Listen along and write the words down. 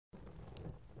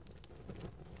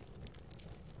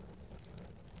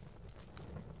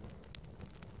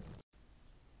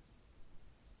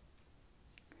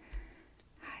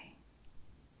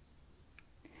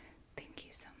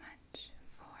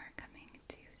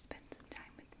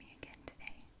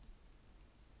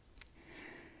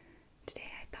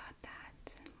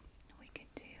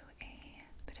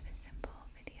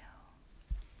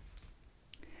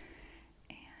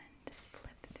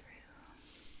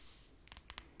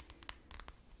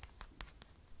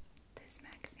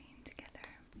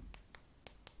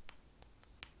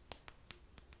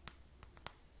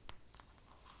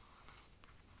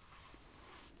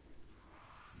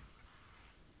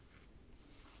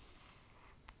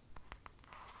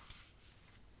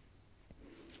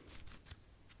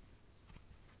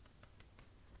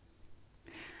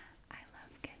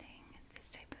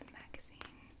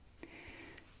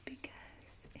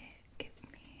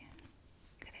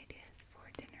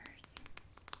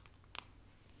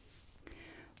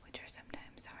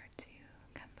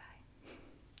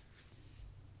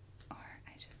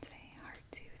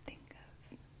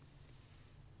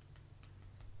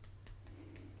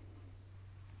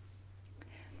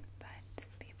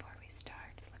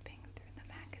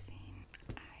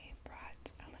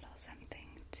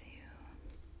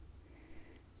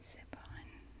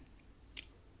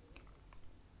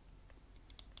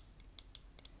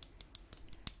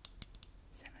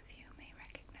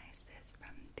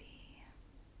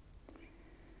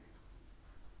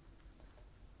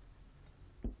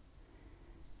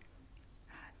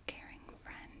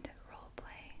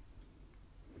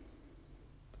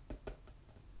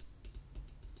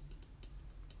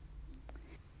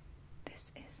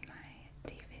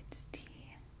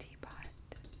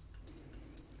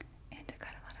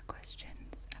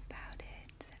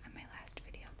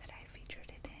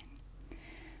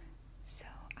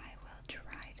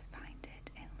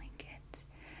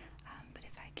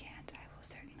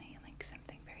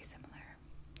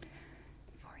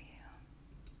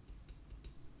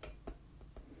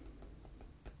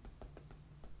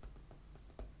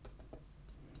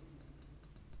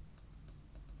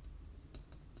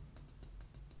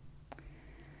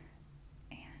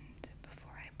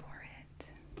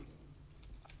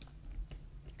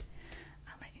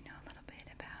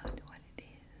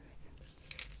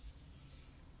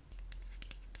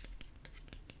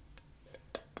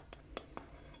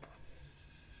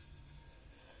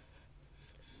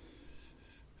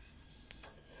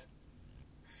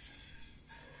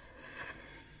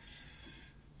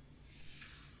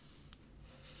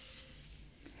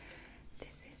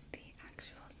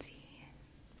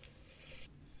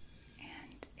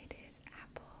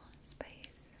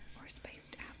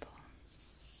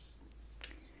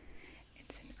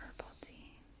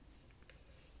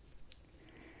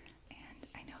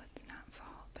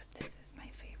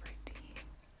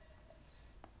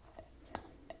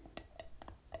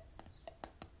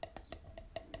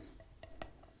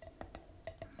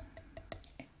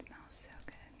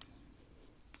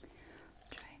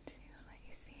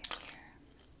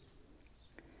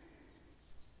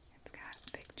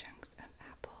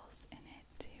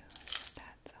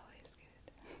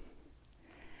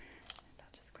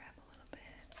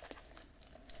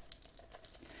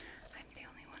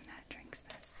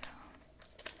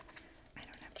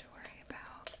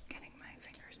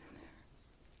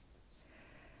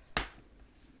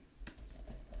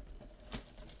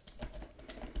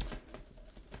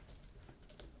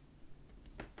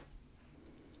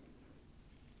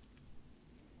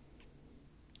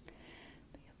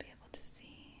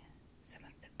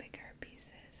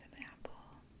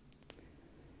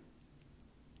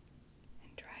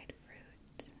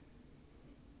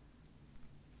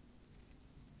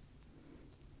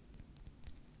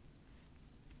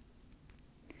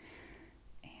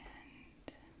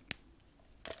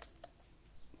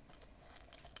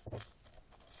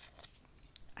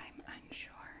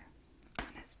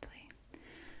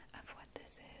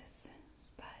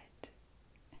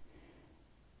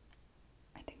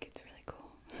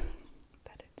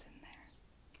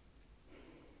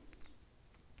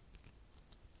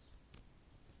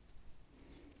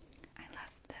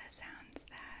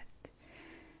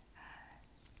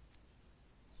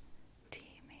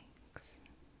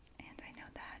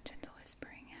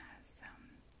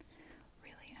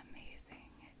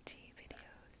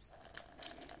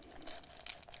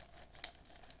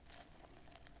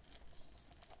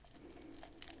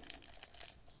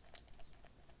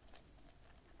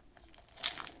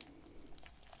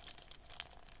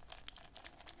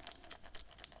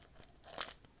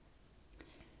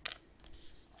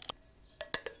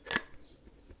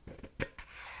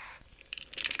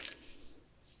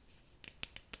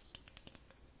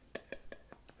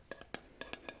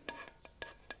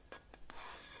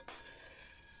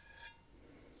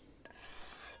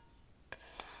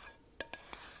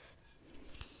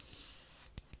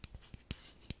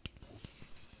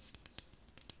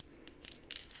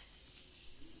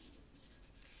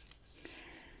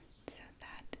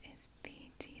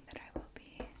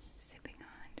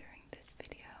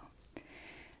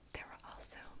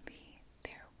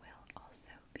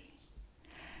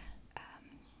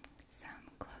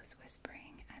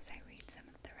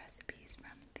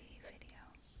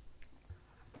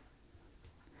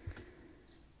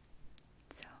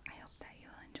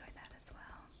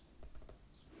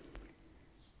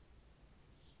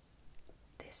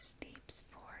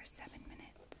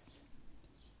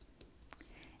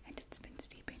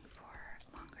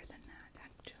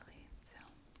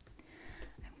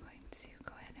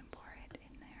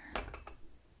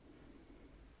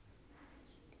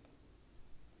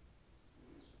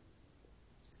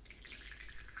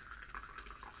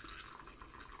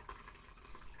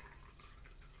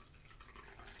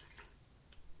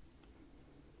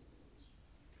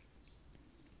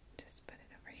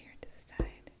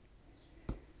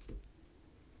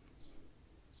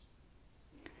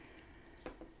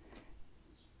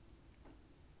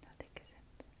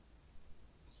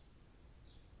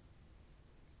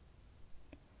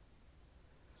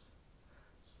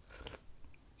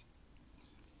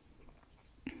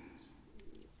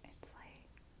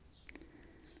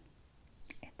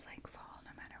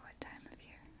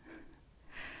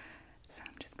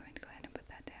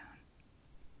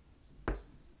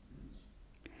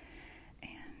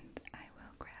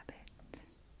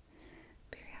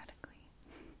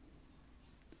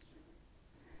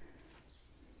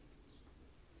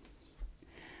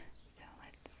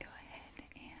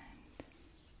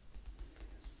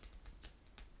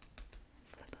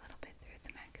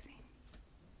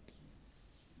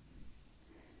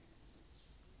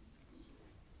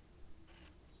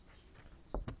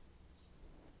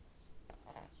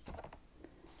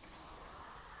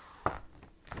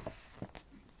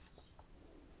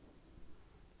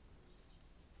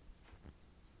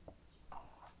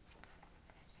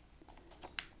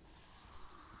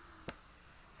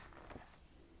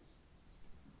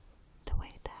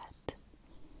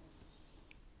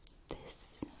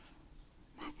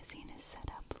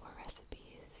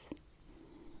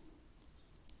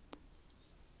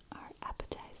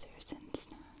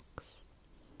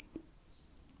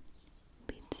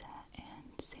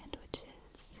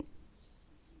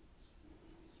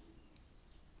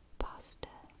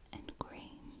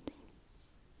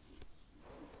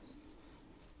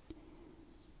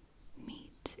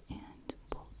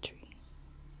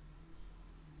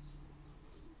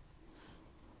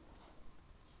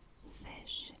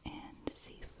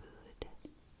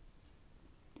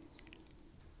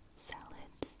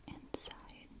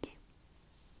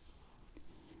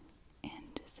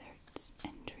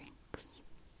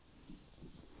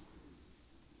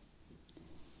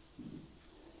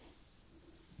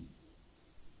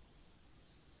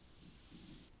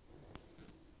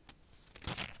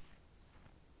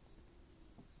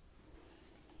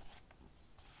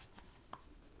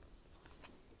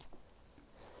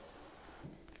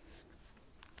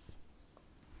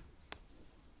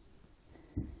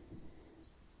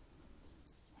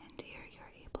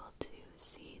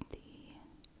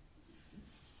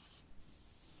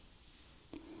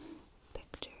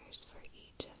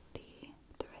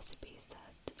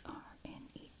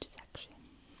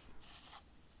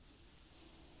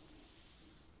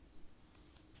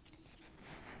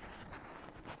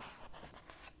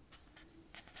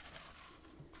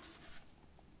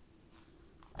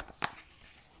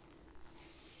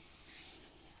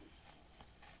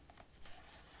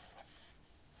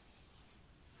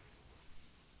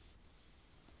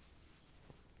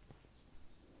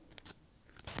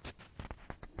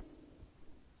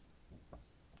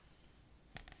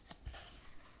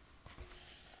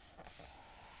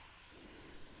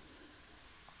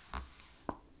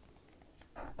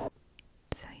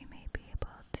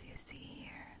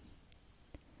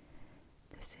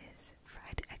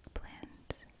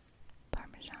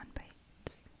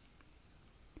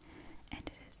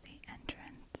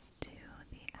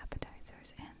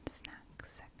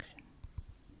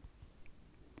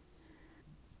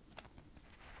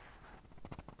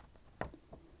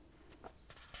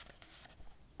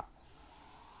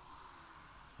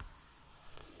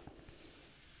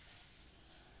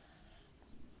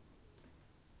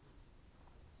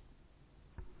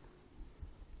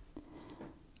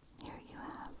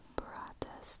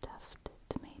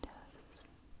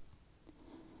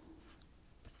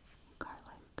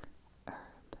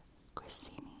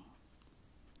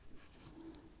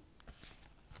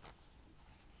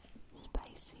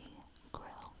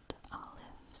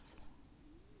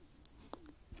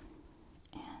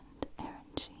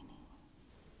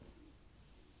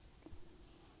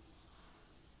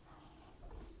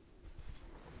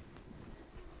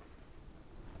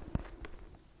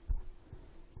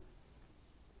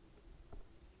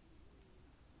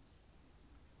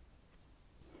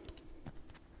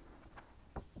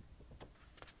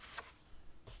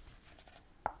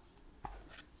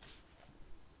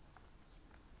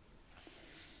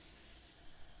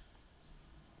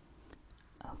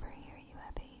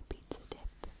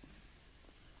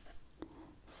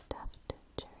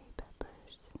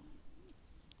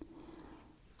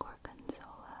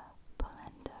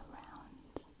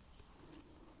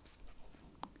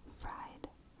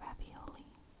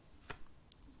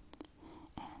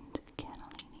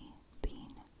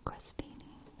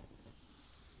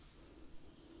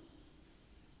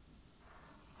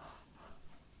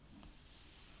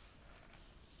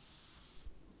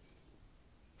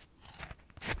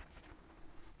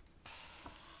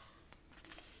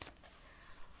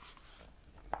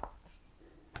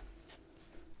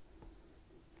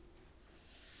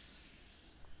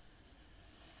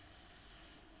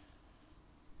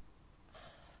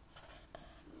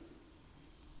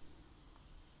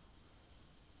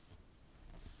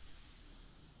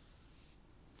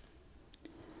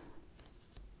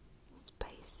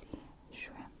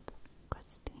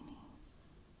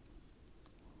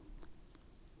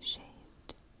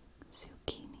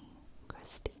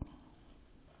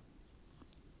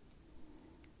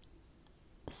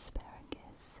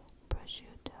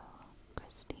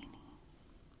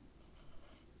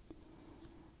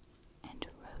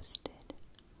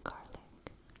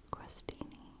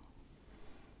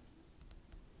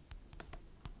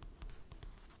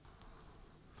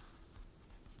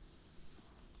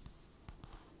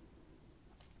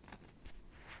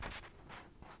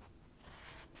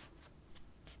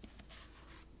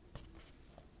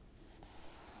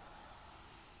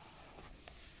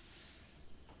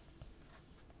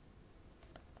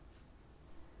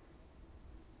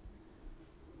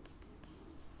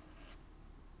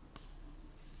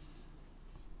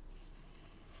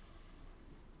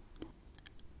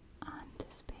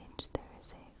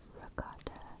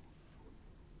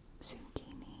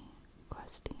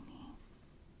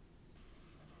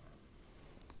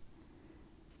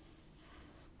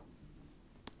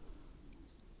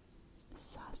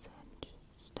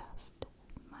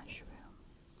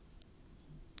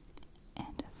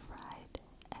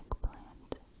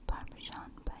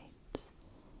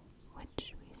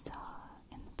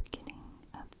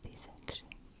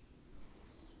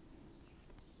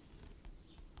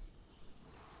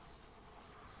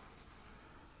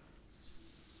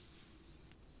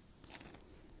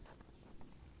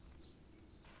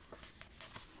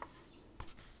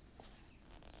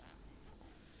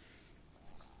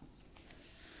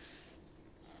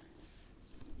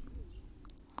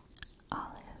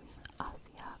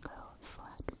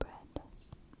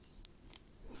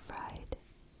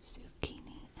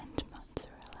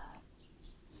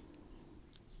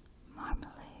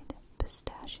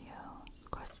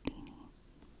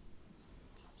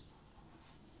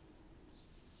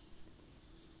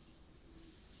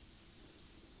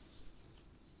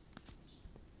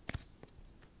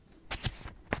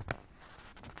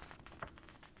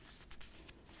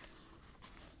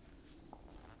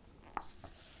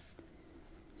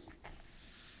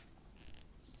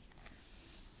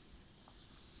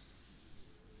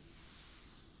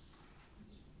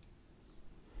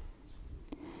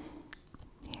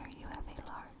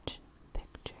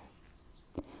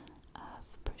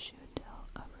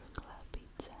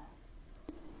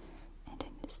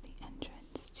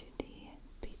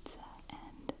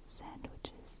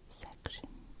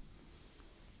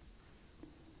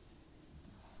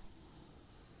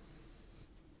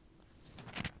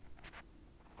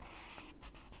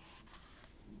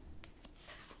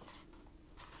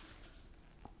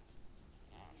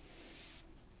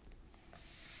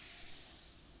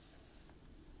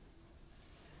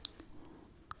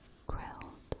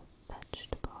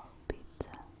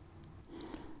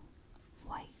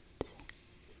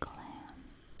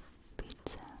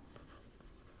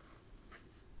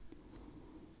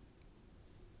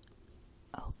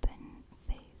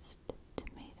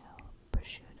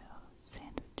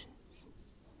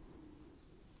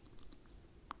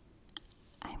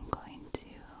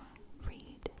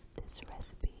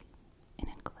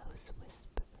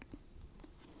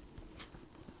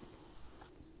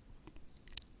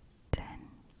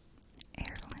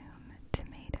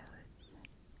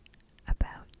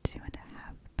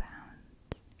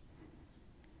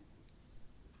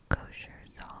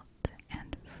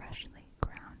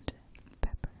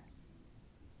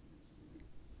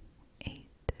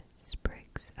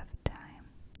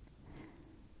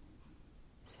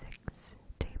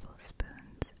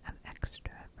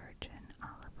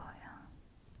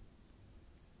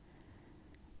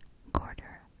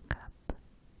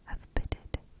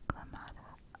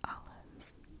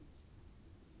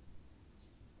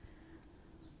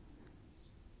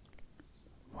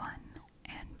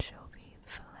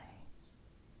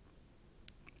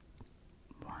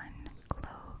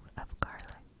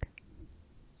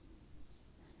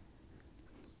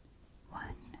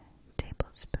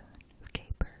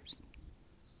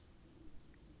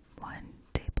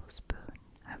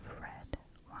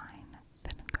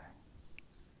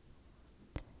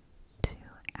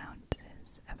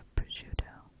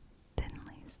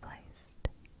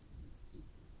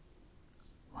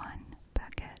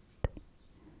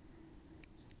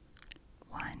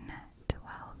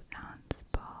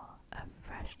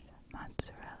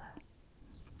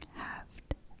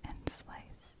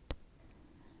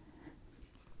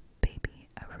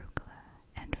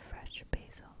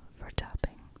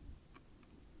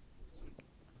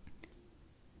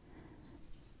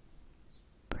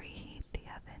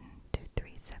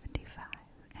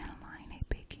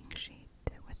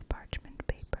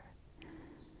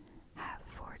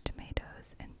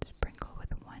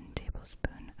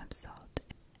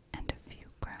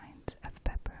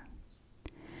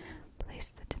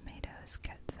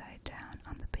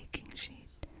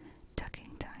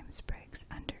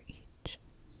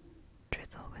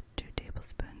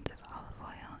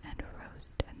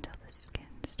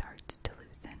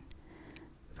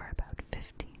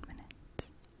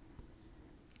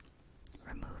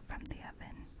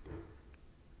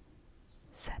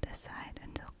aside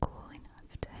until cool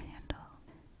enough to handle.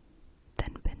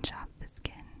 Then pinch off the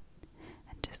skin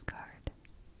and discard.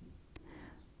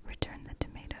 Return the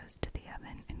tomatoes to the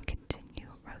oven and continue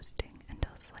roasting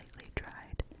until slightly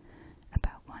dried,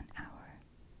 about 1 hour.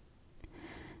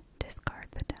 Discard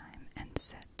the time and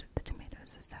set the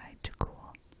tomatoes aside to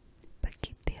cool, but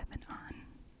keep the oven on.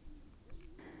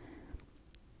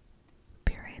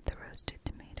 Puree the roasted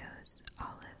tomatoes,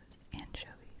 olives,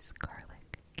 anchovies,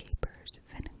 garlic, capers,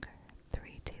 vinegar,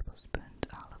 3 tablespoons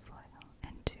olive oil,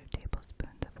 and 2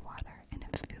 tablespoons of water in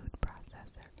a food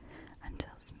processor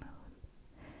until smooth.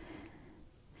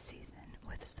 Season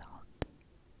with salt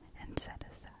and set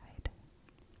aside.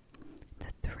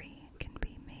 The 3 can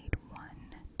be made 1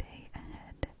 day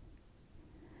ahead.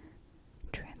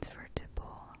 Transfer to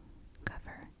bowl,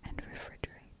 cover, and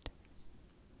refrigerate.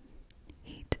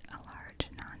 Heat a large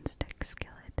nonstick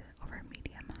skillet over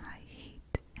medium-high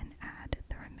heat and add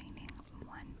the remaining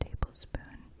 1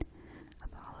 tablespoon of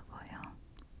olive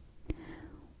oil.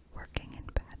 Working in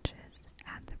batches,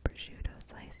 add the prosciutto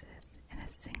slices in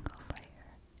a single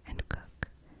layer and cook,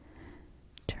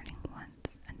 turning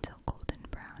once until golden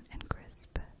brown and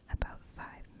crisp, about 5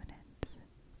 minutes.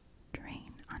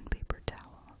 Drain on paper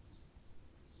towel.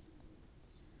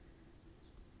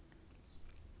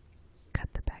 Cut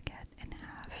the baguette in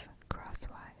half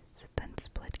crosswise, then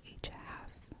split each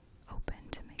half open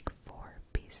to make 4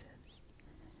 pieces.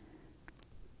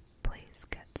 Place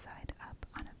cut side up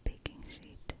on a baking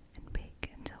sheet and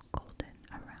bake until golden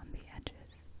around the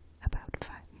edges, about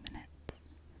 5 minutes.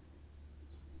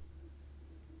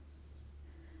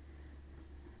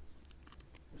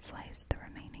 Slice the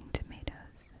remaining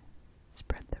tomatoes.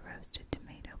 Spread the roasted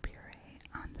tomato puree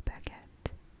on the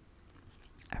baguette.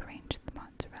 Arrange the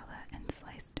mozzarella and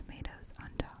sliced tomatoes on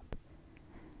top.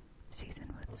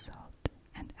 Season with salt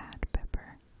and add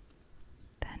pepper.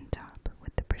 Then top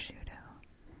with the prosciutto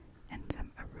and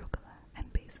some arugula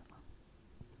and basil.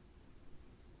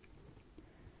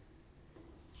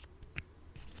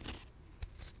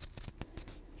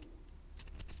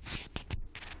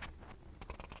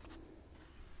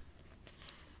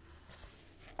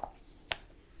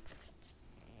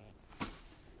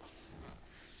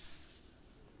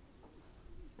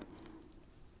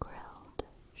 Grilled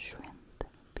shrimp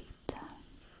pizza.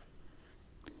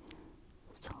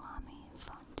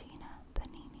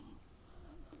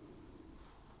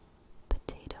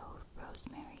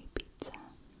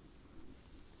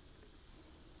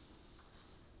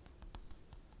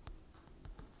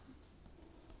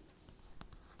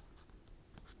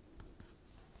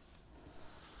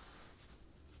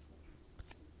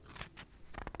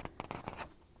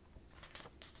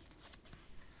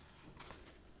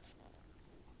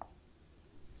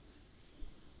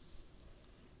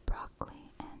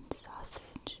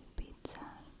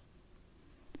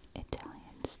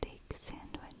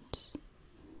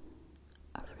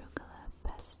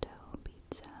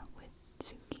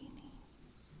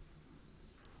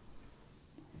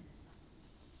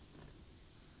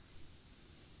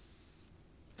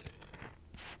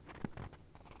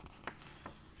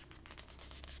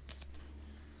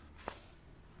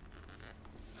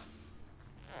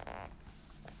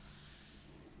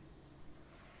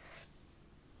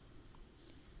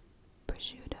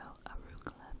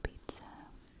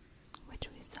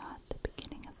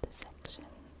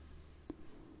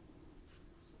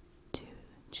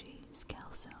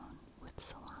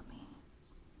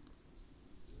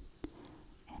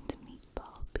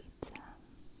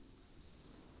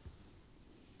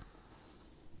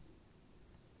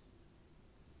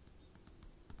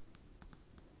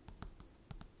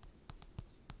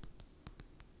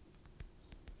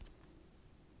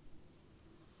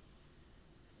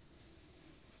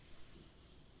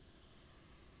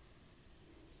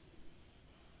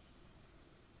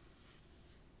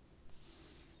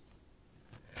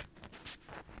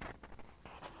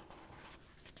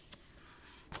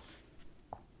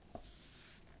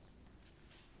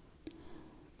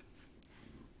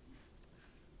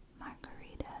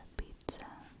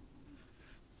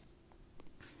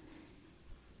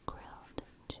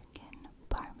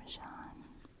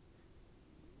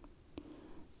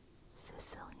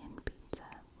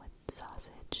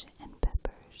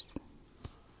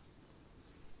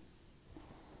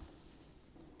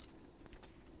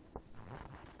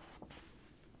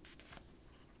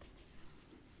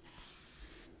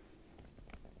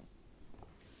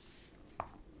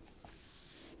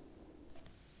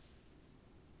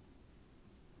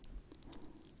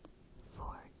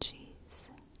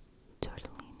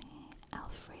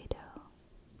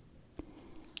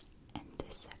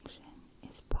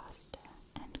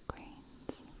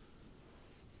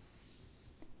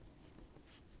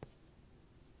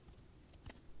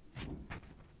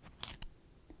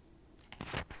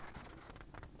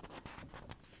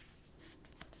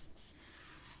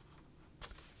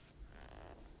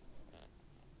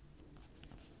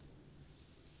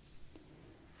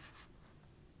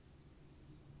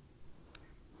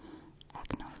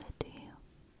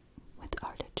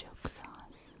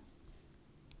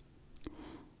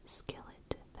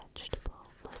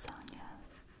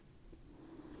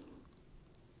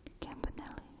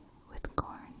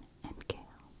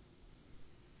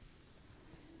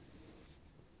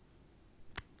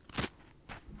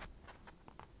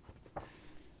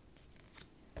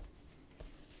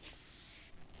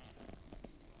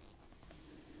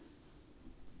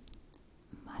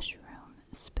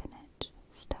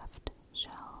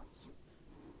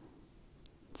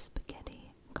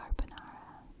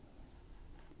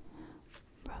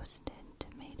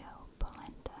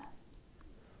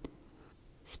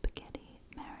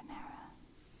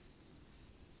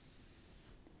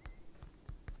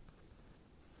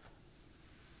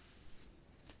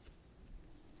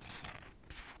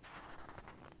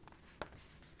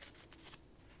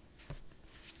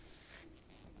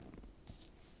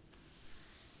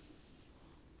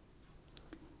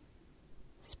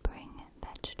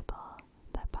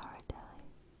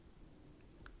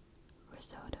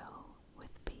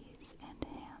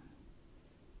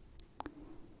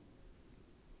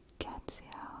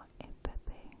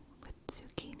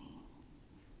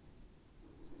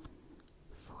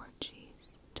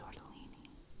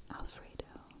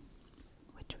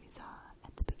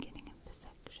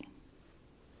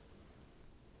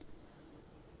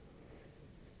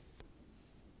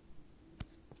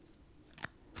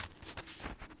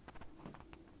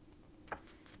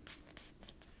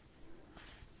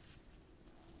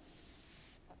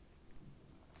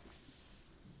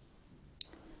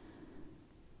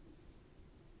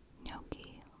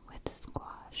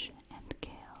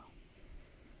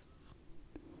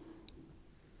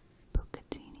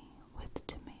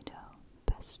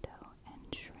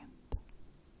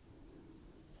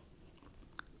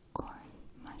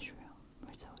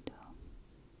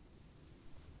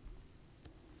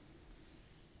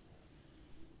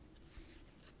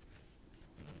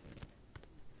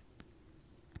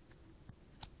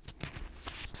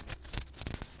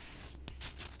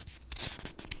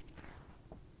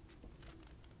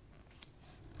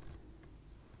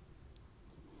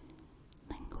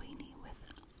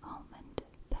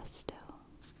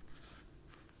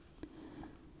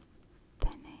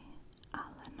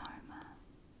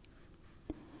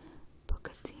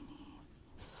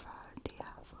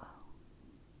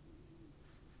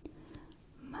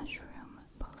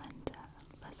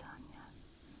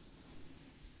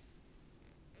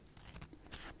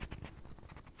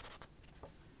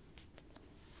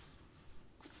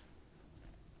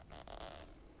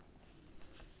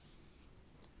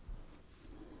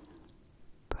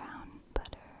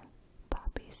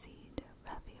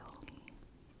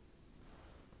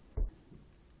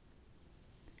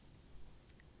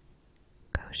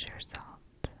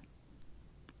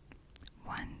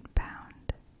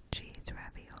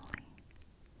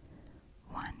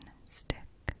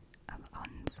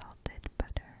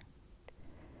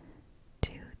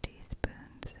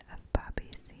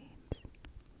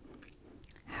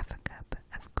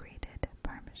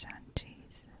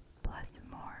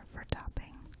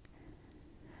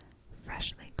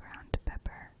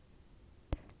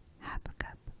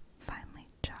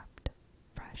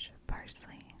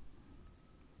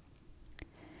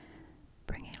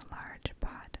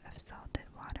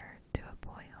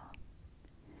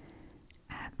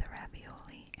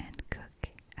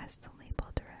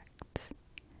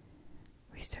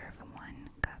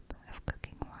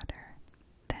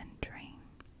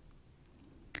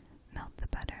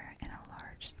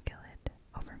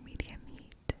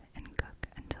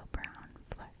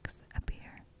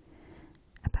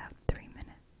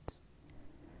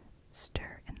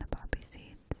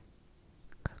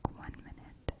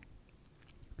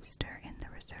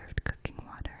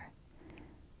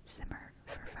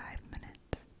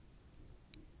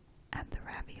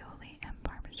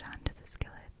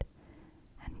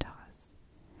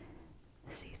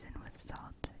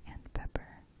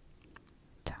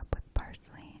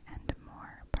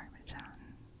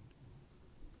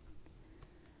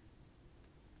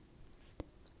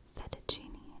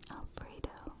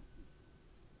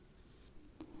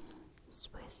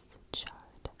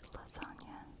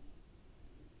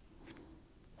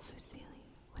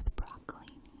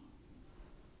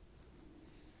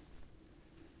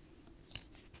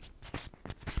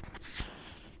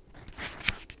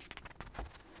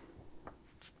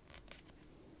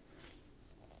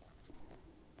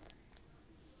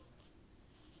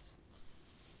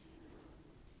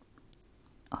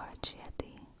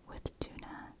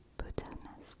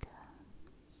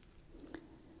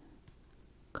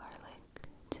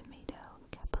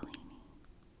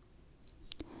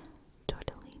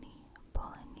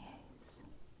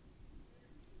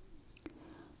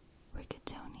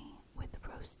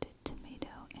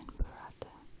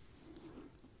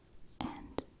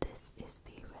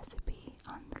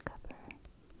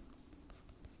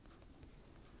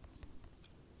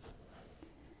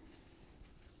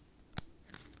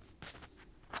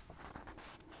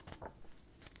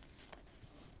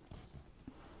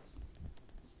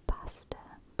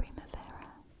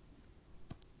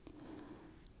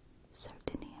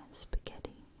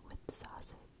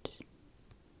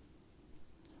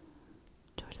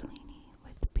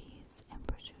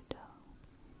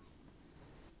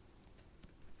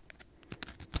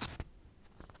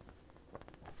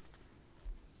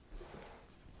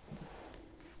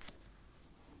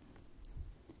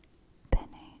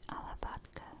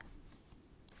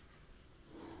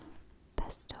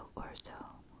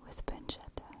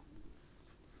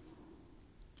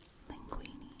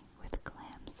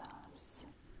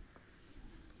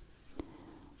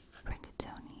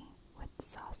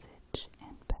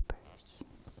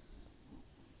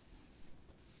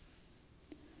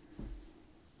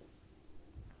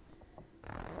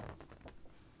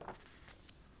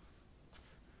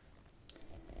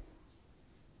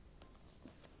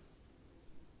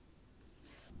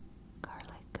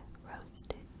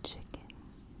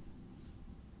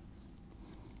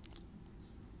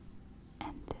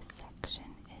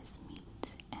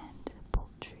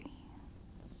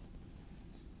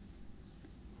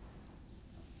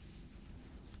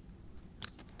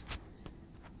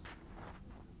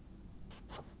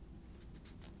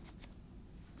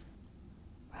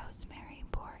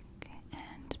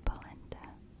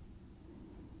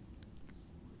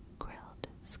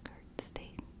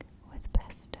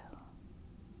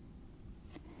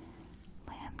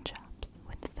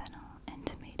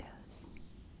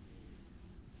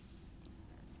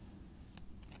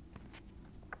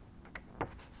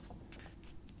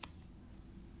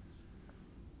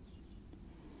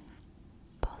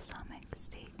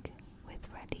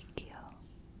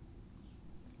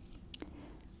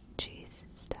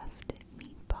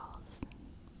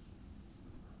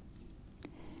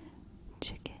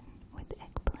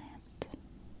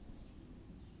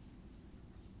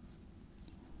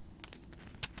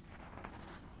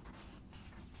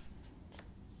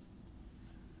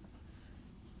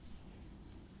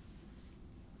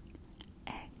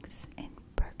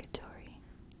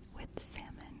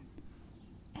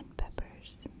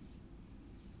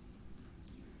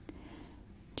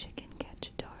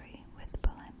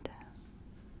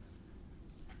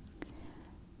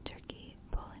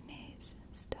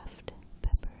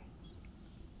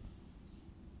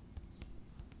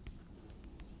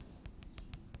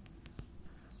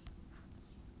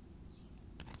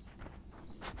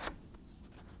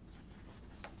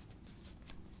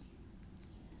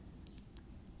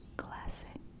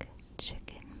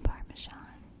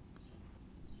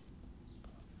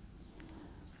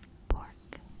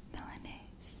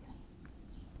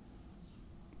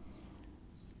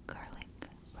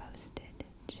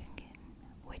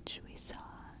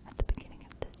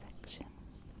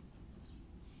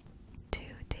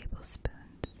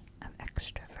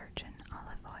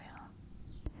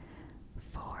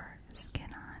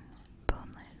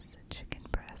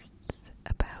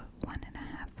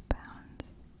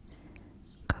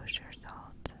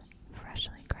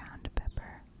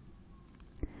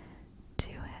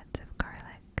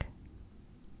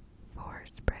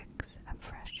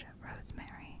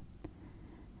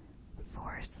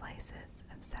 4 slices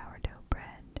of sourdough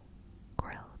bread,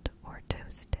 grilled or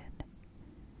toasted,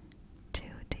 2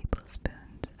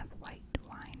 tablespoons of white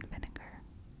wine vinegar.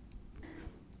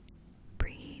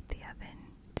 Preheat the oven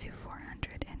to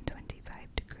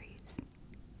 425 degrees.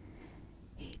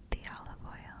 Heat the olive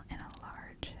oil in a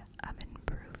large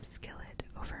oven-proof skillet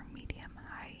over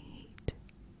medium-high heat.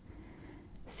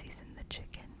 Season the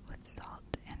chicken with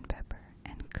salt and pepper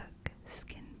and cook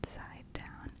skin side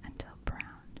down until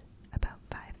browned, about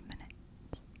 5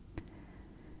 minutes.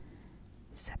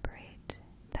 Separate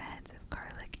the heads of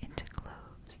garlic into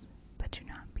cloves, but do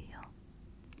not peel.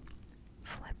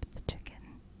 Flip the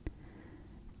chicken.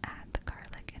 Add the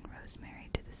garlic and rosemary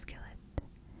to the skillet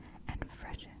and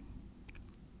freshen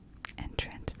and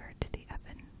transfer to the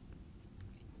oven.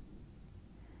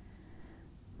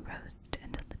 Roast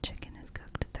until the chicken is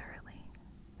cooked thoroughly,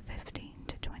 15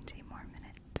 to 20 more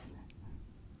minutes.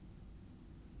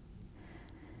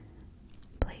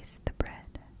 Place the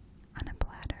bread on a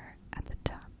platter at the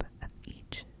top of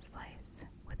each slice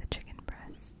with a chicken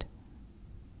breast.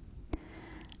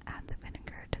 Add the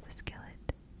vinegar to the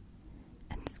skillet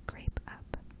and scrape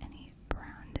up any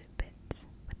browned bits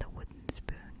with a wooden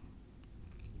spoon.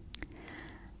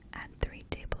 Add 3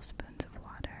 tablespoons of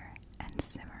water and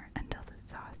simmer until the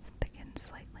sauce thickens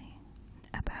slightly,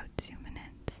 about 2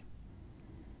 minutes.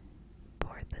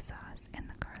 Pour the sauce and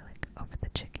the garlic over the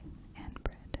chicken and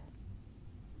bread.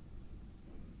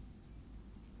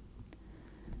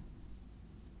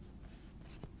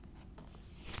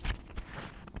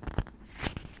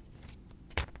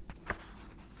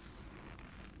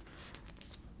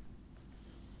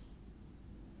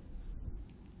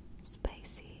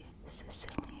 Spicy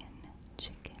Sicilian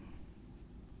chicken,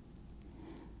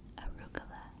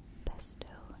 arugula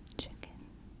pesto chicken,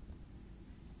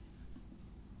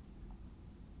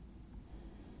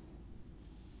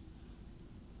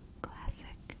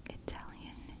 classic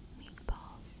Italian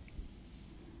meatballs,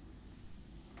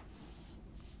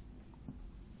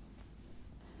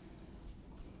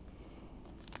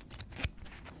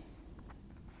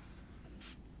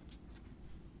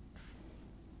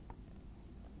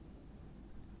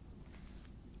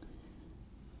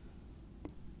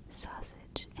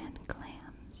 sausage and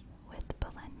clams with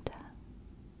polenta.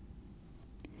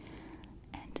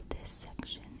 And this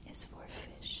section is for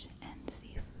fish and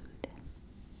seafood.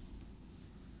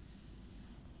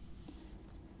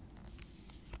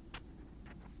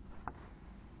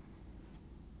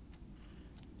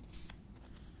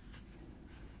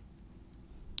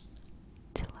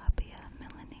 Tilapia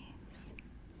Milanese,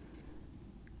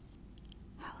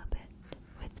 halibut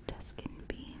with Tuscan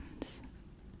beans,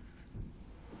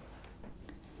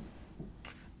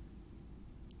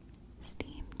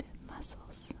 steamed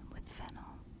mussels with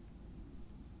fennel,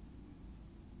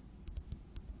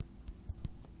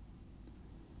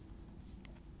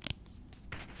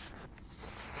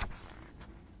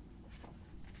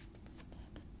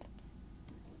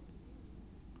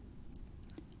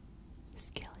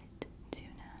 skillet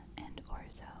tuna and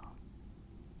orzo,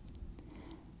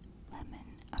 lemon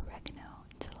oregano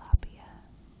tilapia,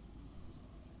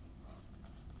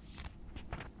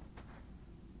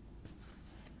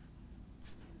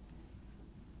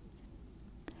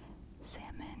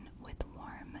 salmon with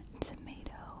warm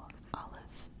tomato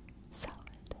olive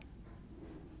salad,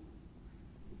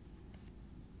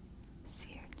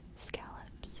 seared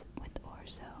scallops with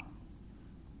orzo,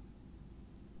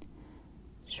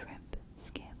 shrimp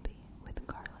scampi with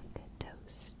garlic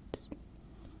toast,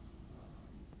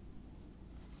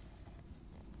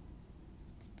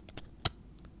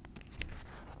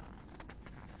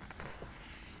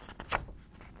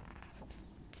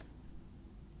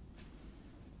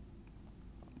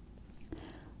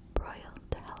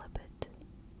 broiled halibut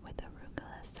with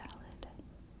arugula salad,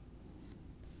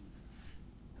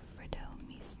 fritto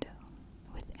misto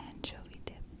with anchovy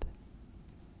dip,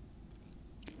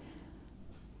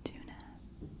 tuna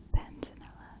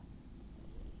panzanella,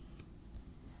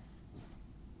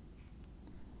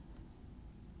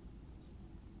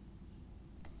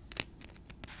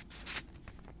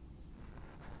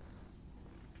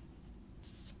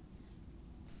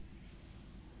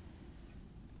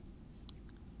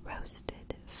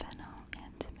 roasted fennel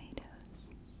and tomatoes.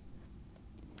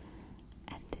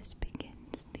 And this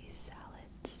begins the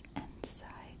salads and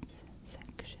sides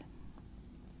section.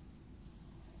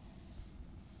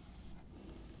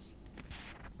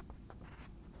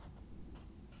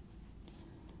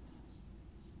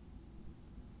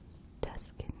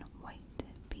 Tuscan white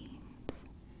beans,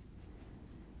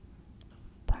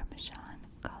 Parmesan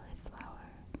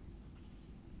cauliflower,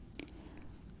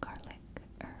 garlic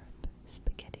herb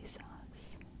spaghetti sauce,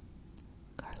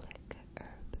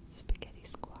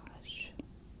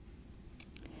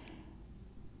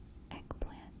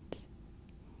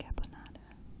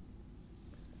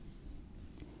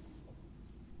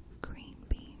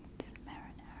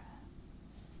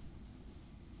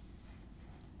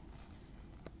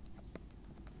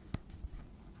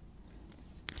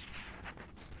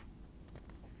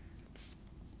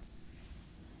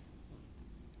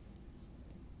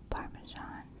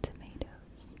 Parmesan tomatoes,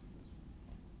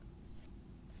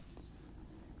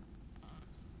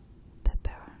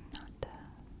 peperonata,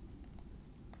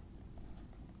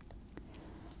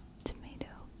 tomato,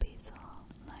 basil,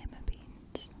 lima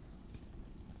beans,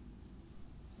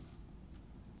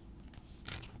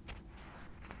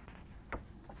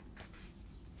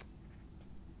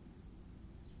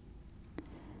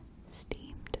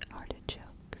 steamed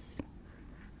artichokes,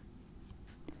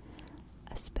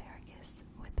 asparagus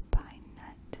with pine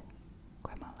nut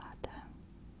gremolata,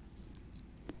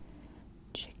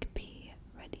 chickpea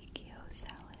radicchio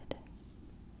salad,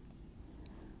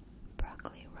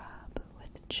 broccoli rabe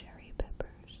with cherry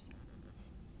peppers,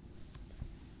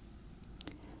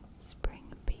 spring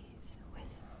peas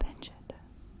with pancetta,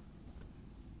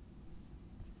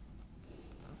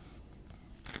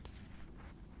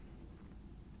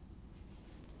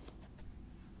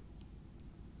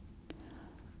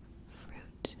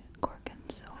 fruit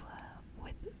gorgonzola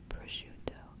with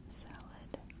prosciutto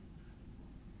salad,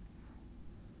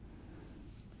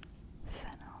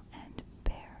 fennel and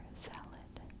pear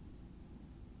salad,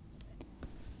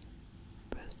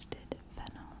 roasted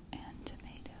fennel and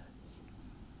tomatoes.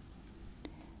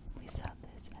 We saw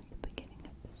this at the beginning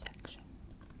of the section.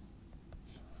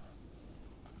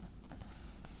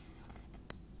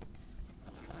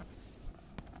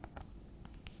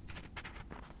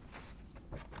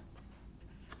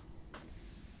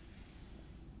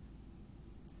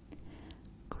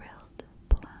 Grilled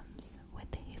plums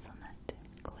with hazelnut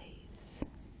glaze.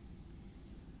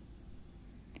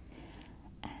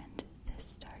 And this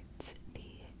starts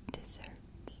the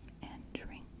desserts and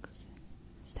drinks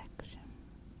section.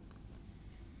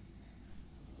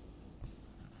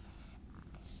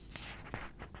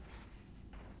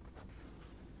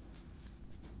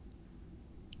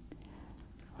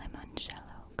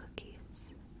 Limoncello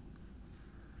cookies,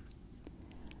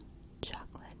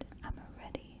 chocolate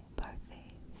amaretti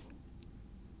parfaits,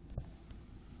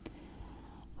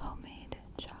 homemade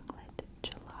chocolate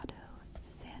gelato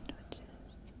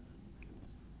sandwiches,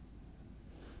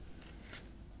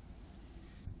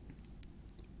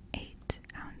 8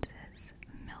 ounces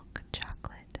milk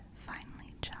chocolate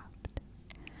finely chopped,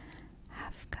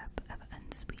 half cup of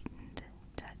unsweetened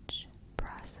Dutch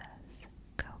process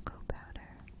cocoa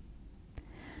powder,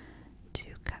 2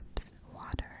 cups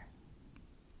water,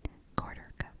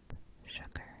 quarter cup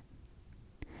sugar,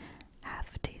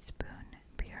 half teaspoon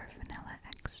pure vanilla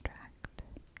extract,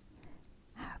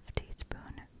 half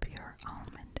teaspoon pure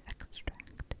almond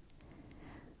extract,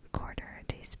 quarter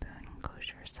teaspoon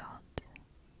kosher salt,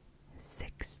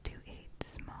 6 to 8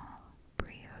 small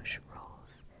brioche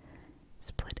rolls,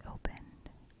 split open,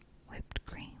 whipped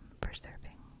cream for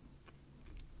serving.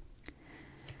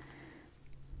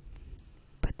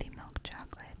 Put the milk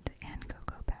chocolate and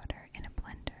cocoa powder in a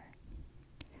blender.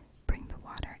 Bring the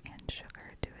water and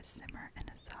sugar to a simmer in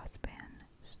a saucepan,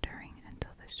 stirring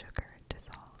until the sugar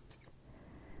dissolves.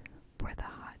 Pour the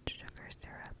hot sugar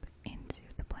syrup into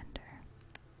the blender.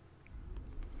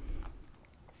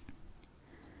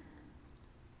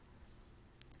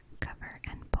 Cover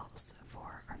and pulse 4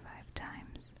 or 5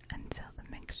 times until the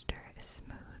mixture is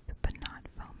smooth but not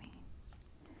foamy.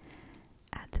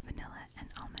 Add the vanilla and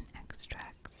almond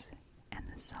extracts and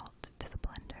the salt to the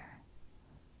blender.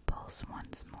 Pulse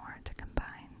once more to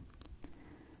combine.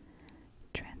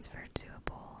 Transfer to a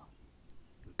bowl.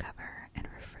 Cover and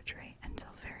refrigerate until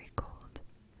very cold,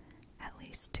 at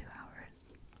least 2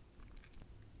 hours.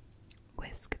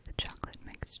 Whisk the chocolate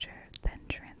mixture, then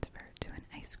transfer to an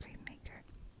ice cream maker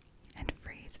and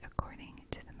freeze according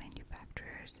to the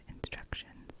manufacturer's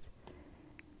instructions.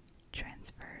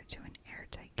 Transfer to an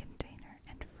airtight container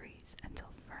and freeze until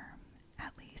firm,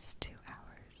 at least 2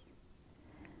 hours.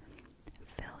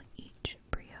 Fill each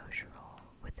brioche roll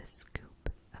with a scoop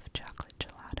of chocolate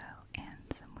gelato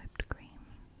and some whipped cream.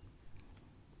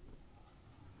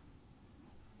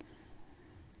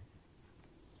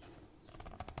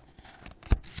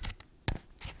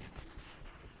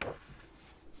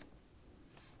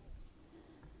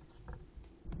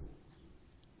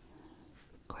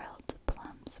 Grilled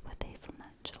plums with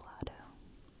hazelnut gelato.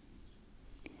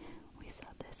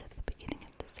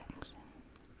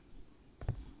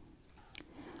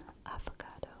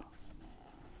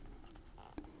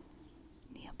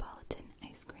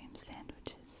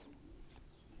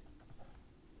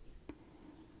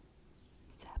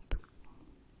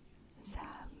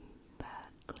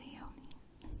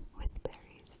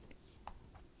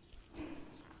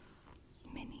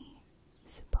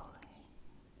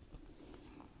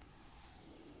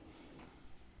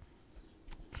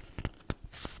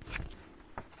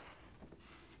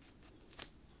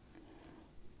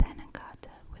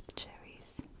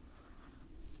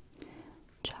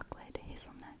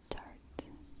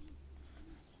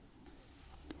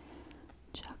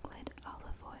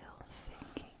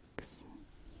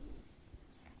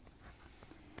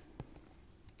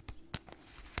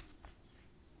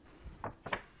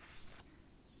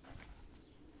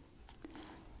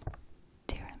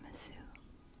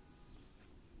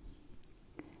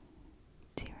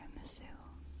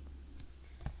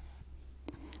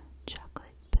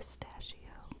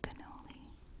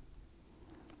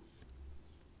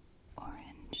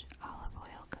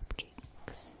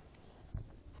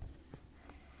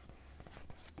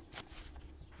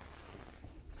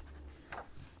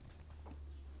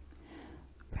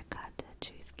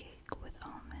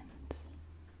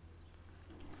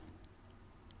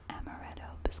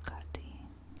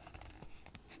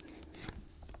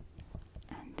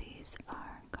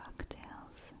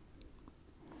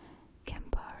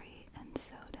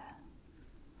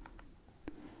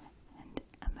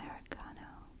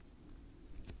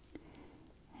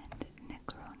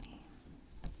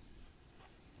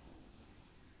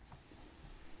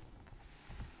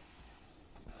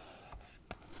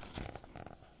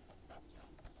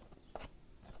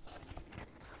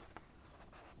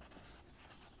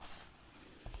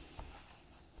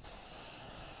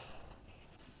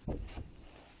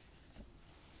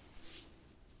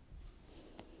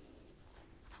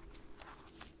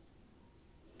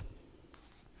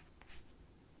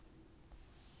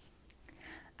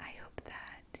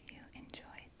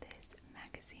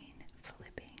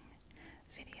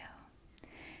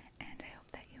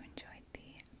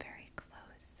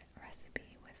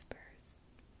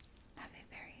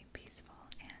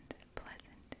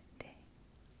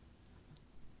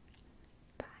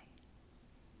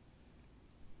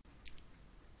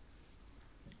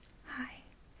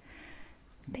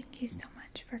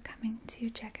 for coming to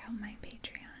check out my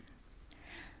Patreon.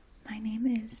 My name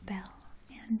is Belle,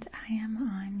 and I am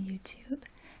on YouTube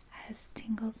as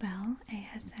Tingle Bell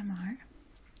ASMR.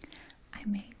 I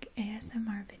make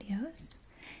ASMR videos,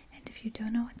 and if you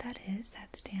don't know what that is,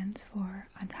 that stands for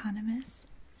Autonomous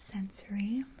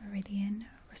Sensory Meridian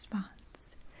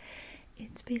Response.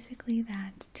 It's basically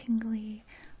that tingly,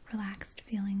 relaxed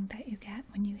feeling that you get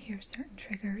when you hear certain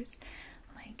triggers,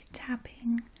 like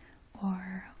tapping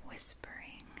or whispering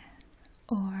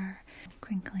or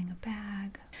crinkling a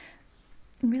bag.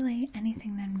 Really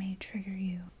anything that may trigger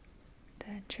you.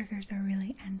 The triggers are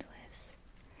really endless.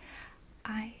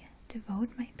 I devote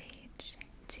my page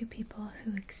to people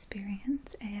who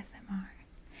experience ASMR,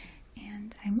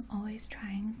 and I'm always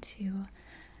trying to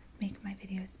make my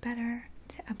videos better,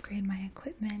 to upgrade my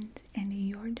equipment, and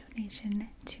your donation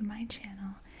to my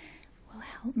channel will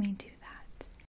help me do